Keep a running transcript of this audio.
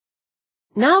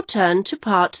Now turn to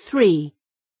part 3,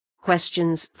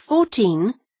 questions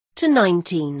 14 to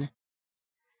 19.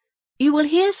 You will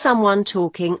hear someone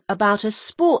talking about a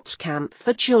sports camp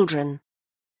for children.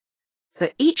 For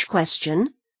each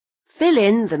question, fill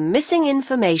in the missing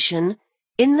information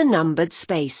in the numbered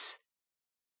space.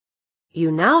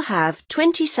 You now have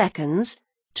 20 seconds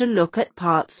to look at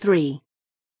part 3.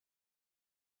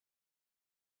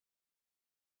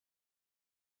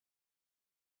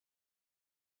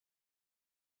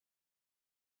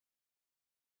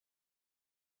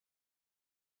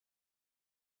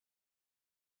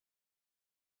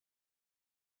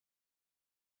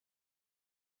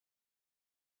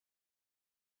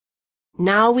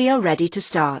 Now we are ready to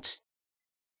start.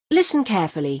 Listen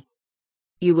carefully.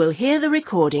 You will hear the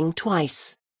recording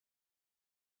twice.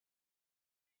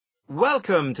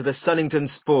 Welcome to the Sunnington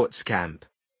Sports Camp.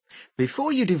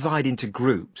 Before you divide into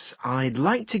groups, I'd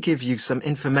like to give you some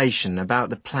information about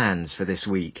the plans for this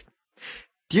week.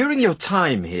 During your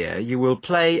time here, you will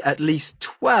play at least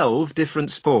 12 different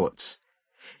sports.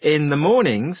 In the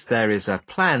mornings, there is a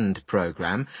planned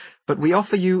programme, but we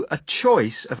offer you a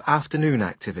choice of afternoon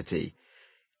activity.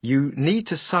 You need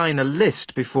to sign a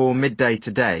list before midday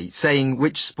today, saying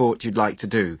which sport you'd like to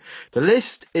do. The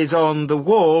list is on the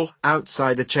wall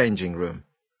outside the changing room.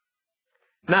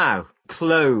 Now,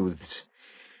 clothes.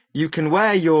 You can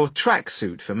wear your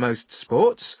tracksuit for most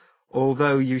sports,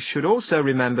 although you should also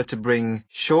remember to bring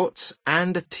shorts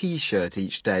and a t-shirt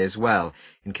each day as well,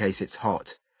 in case it's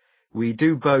hot. We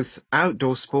do both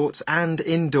outdoor sports and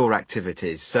indoor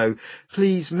activities, so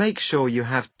please make sure you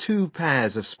have 2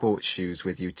 pairs of sports shoes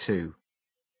with you too.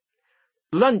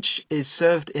 Lunch is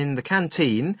served in the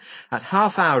canteen at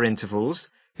half-hour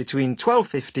intervals between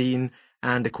 12:15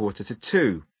 and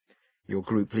 1:45. Your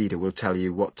group leader will tell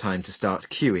you what time to start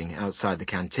queuing outside the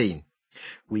canteen.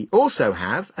 We also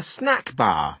have a snack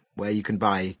bar where you can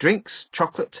buy drinks,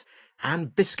 chocolate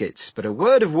and biscuits, but a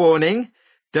word of warning: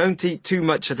 don't eat too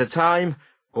much at a time,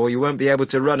 or you won't be able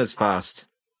to run as fast.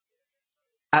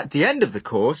 At the end of the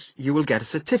course, you will get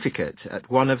a certificate at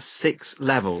one of 6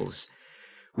 levels.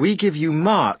 We give you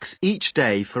marks each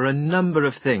day for a number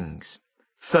of things.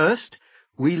 First,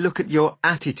 we look at your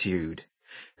attitude.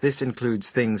 This includes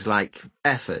things like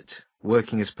effort,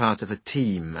 working as part of a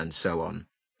team, and so on.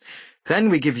 Then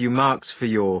we give you marks for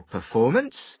your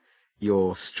performance,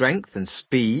 your strength and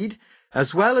speed,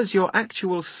 as well as your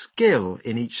actual skill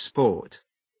in each sport.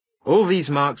 All these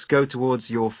marks go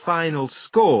towards your final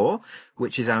score,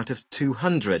 which is out of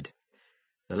 200.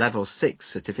 The Level 6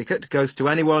 certificate goes to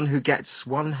anyone who gets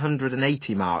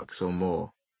 180 marks or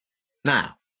more.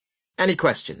 Now, any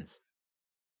questions?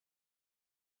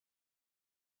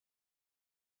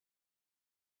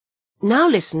 Now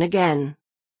listen again.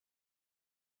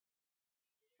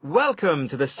 Welcome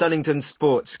to the Sunnington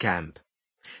Sports Camp.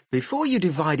 Before you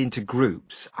divide into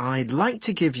groups, I'd like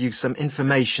to give you some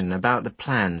information about the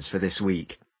plans for this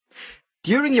week.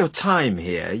 During your time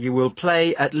here, you will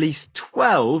play at least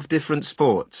 12 different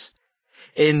sports.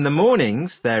 In the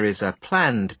mornings, there is a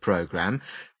planned programme,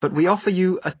 but we offer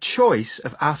you a choice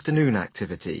of afternoon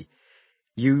activity.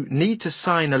 You need to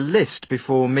sign a list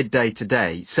before midday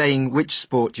today, saying which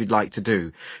sport you'd like to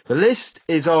do. The list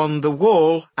is on the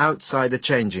wall outside the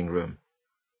changing room.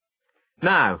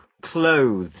 Now,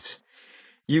 clothes.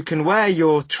 You can wear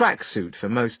your tracksuit for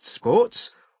most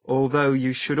sports, although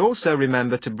you should also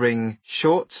remember to bring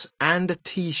shorts and a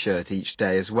t-shirt each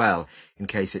day as well, in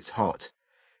case it's hot.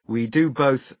 We do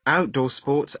both outdoor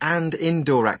sports and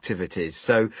indoor activities,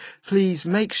 so please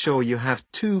make sure you have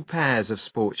 2 pairs of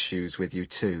sports shoes with you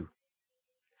too.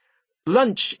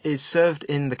 Lunch is served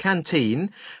in the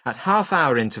canteen at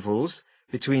half-hour intervals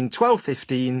between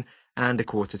 12:15 and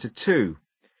 1:45.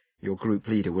 Your group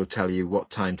leader will tell you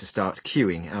what time to start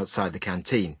queuing outside the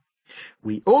canteen.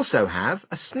 We also have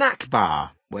a snack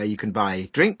bar where you can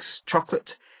buy drinks,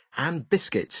 chocolate and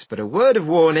biscuits, but a word of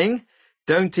warning: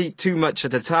 don't eat too much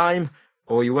at a time,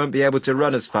 or you won't be able to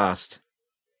run as fast.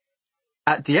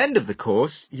 At the end of the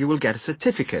course, you will get a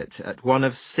certificate at one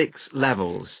of 6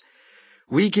 levels.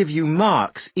 We give you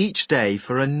marks each day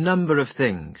for a number of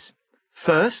things.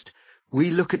 First, we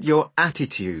look at your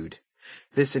attitude.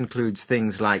 This includes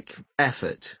things like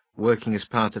effort, working as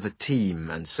part of a team,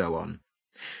 and so on.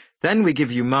 Then we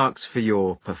give you marks for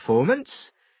your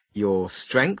performance, your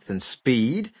strength and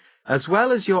speed, as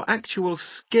well as your actual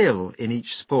skill in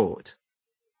each sport.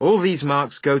 All these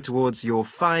marks go towards your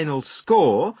final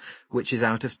score, which is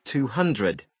out of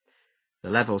 200. The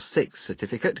Level 6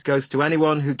 certificate goes to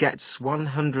anyone who gets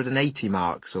 180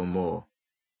 marks or more.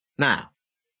 Now,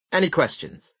 any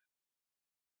questions?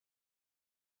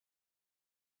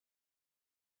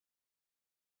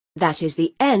 That is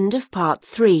the end of part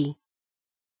 3.